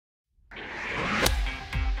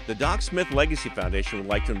The Doc Smith Legacy Foundation would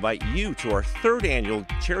like to invite you to our third annual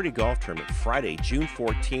charity golf tournament, Friday, June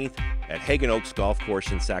 14th at Hagen Oaks Golf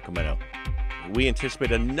Course in Sacramento. We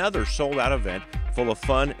anticipate another sold-out event full of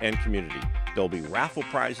fun and community. There'll be raffle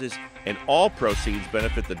prizes, and all proceeds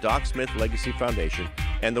benefit the Doc Smith Legacy Foundation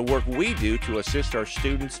and the work we do to assist our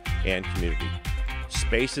students and community.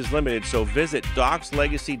 Space is limited, so visit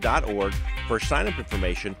docslegacy.org for sign-up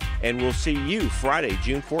information, and we'll see you Friday,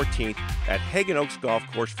 June 14th at Hagen Oaks Golf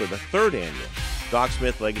Course for the third annual Doc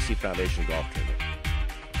Smith Legacy Foundation Golf Tournament.